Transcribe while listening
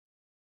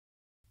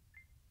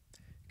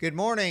Good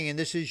morning, and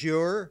this is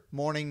your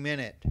Morning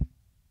Minute.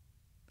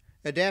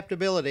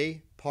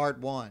 Adaptability, Part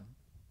 1.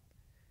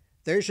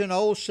 There's an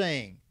old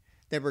saying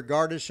that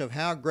regardless of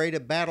how great a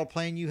battle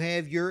plan you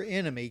have, your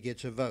enemy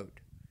gets a vote.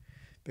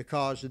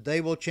 Because they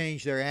will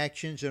change their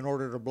actions in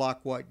order to block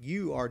what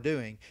you are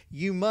doing,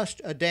 you must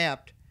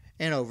adapt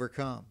and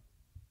overcome.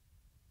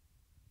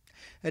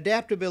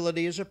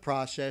 Adaptability is a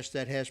process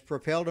that has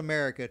propelled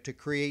America to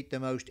create the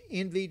most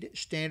envied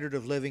standard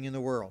of living in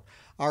the world.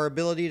 Our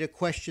ability to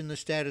question the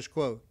status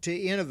quo, to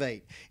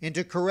innovate, and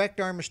to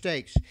correct our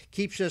mistakes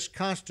keeps us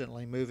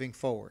constantly moving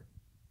forward.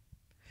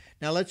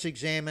 Now let's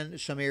examine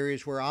some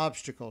areas where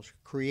obstacles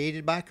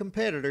created by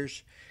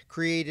competitors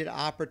created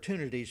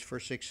opportunities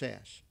for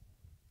success.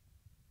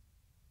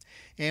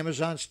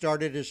 Amazon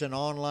started as an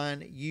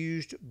online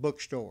used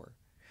bookstore.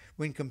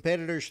 When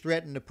competitors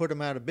threatened to put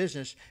them out of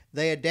business,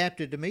 they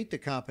adapted to meet the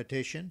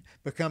competition,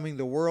 becoming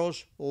the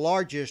world's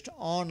largest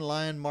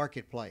online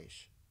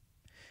marketplace.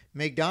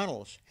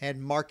 McDonald's had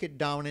market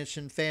dominance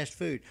in fast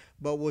food,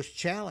 but was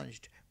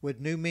challenged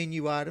with new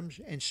menu items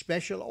and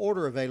special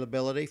order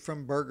availability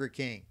from Burger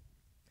King.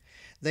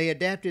 They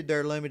adapted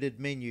their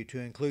limited menu to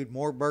include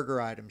more burger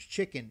items,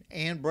 chicken,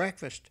 and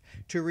breakfast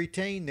to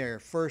retain their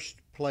first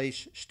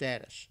place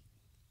status.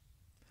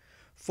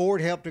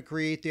 Ford helped to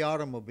create the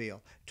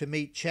automobile. To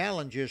meet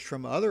challenges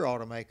from other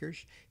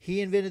automakers,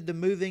 he invented the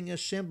moving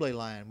assembly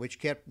line, which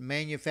kept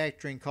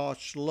manufacturing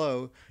costs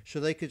low so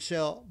they could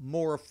sell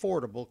more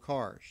affordable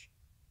cars.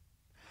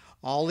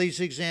 All these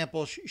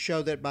examples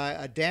show that by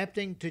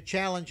adapting to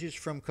challenges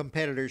from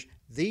competitors,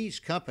 these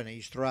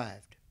companies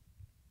thrived.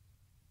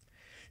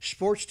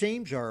 Sports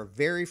teams are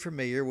very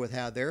familiar with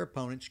how their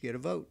opponents get a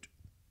vote.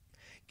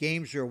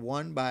 Games are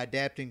won by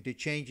adapting to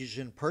changes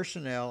in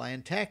personnel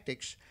and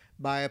tactics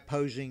by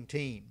opposing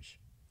teams.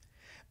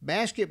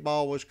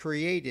 Basketball was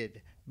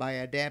created by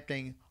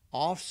adapting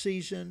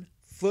off-season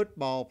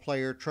football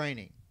player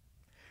training,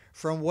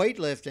 from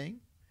weightlifting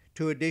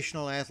to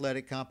additional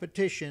athletic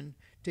competition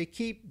to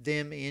keep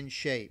them in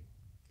shape.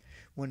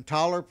 When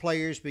taller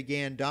players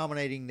began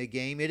dominating the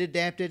game, it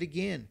adapted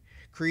again,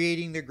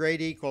 creating the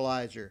great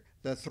equalizer,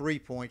 the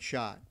three-point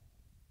shot.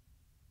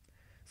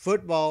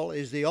 Football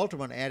is the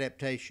ultimate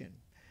adaptation,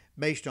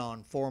 based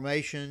on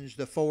formations,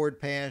 the forward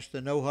pass, the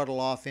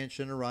no-huddle offense,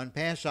 and the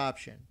run-pass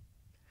option.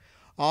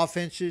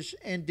 Offenses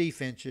and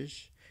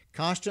defenses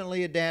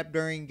constantly adapt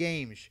during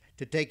games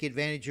to take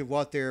advantage of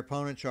what their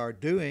opponents are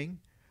doing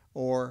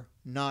or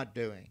not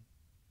doing.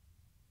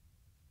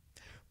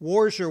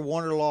 Wars are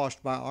won or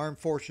lost by armed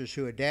forces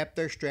who adapt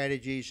their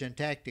strategies and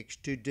tactics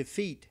to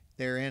defeat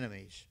their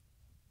enemies.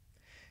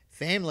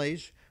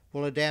 Families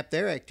will adapt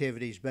their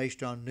activities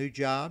based on new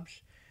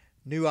jobs,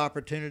 new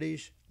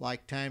opportunities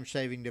like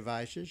time-saving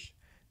devices,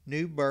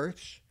 new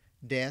births,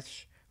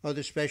 deaths, or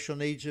the special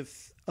needs of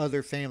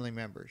other family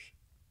members.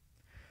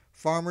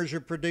 Farmers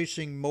are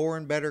producing more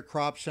and better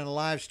crops and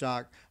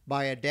livestock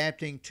by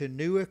adapting to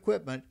new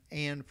equipment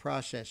and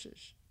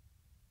processes.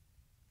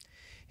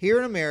 Here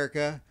in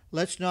America,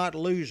 let's not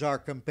lose our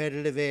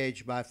competitive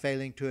edge by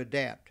failing to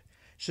adapt,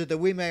 so that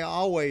we may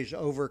always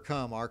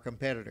overcome our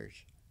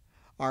competitors.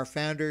 Our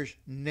founders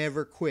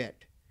never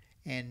quit,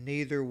 and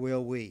neither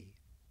will we.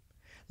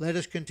 Let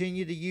us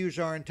continue to use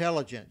our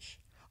intelligence,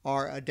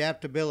 our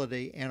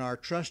adaptability, and our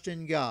trust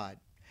in God,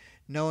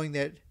 knowing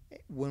that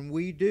when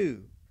we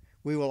do,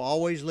 we will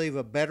always leave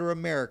a better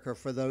America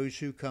for those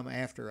who come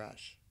after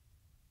us.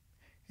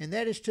 And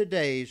that is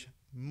today's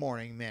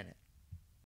Morning Minute.